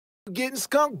getting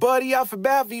skunk, buddy, off of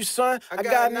Bellevue, son. I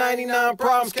got 99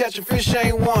 problems, catching fish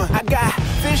ain't one. I got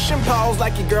fishing poles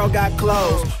like your girl got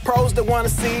clothes. Pros that wanna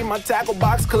see my tackle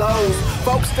box closed.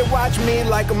 Folks that watch me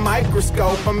like a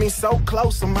microscope. I mean, so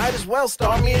close, I might as well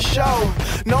start me a show.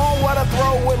 Knowing what I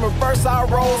throw with reverse eye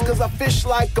rolls, cause I fish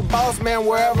like a boss man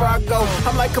wherever I go.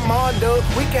 I'm like, come on, dude,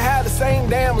 we can have the same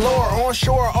damn lure,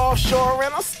 onshore, offshore,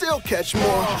 and I'll still catch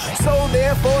more. So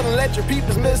therefore, don't let your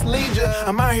peepers mislead you.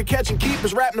 I'm out here catching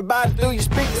keepers, rapping about it through your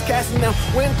speakers, casting them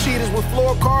wind cheaters with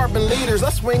fluorocarbon leaders.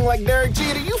 I swing like Derek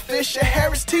Jeter, you fish at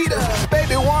Harris Teeter.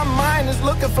 Baby, one mind is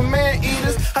looking for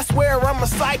man-eaters. I swear I'm a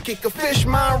psychic, a fish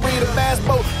mind reader, bass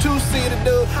boat, two-seater,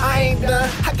 dude. I ain't done.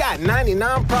 I got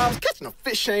 99 problems, catching a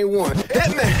fish ain't one.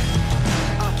 Hit me.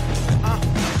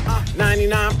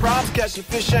 99 problems, catching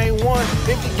fish ain't one.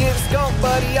 If you get skunk,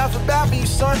 buddy, off of Bellevue,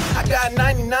 son. I got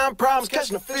 99 problems,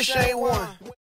 catching a fish ain't one.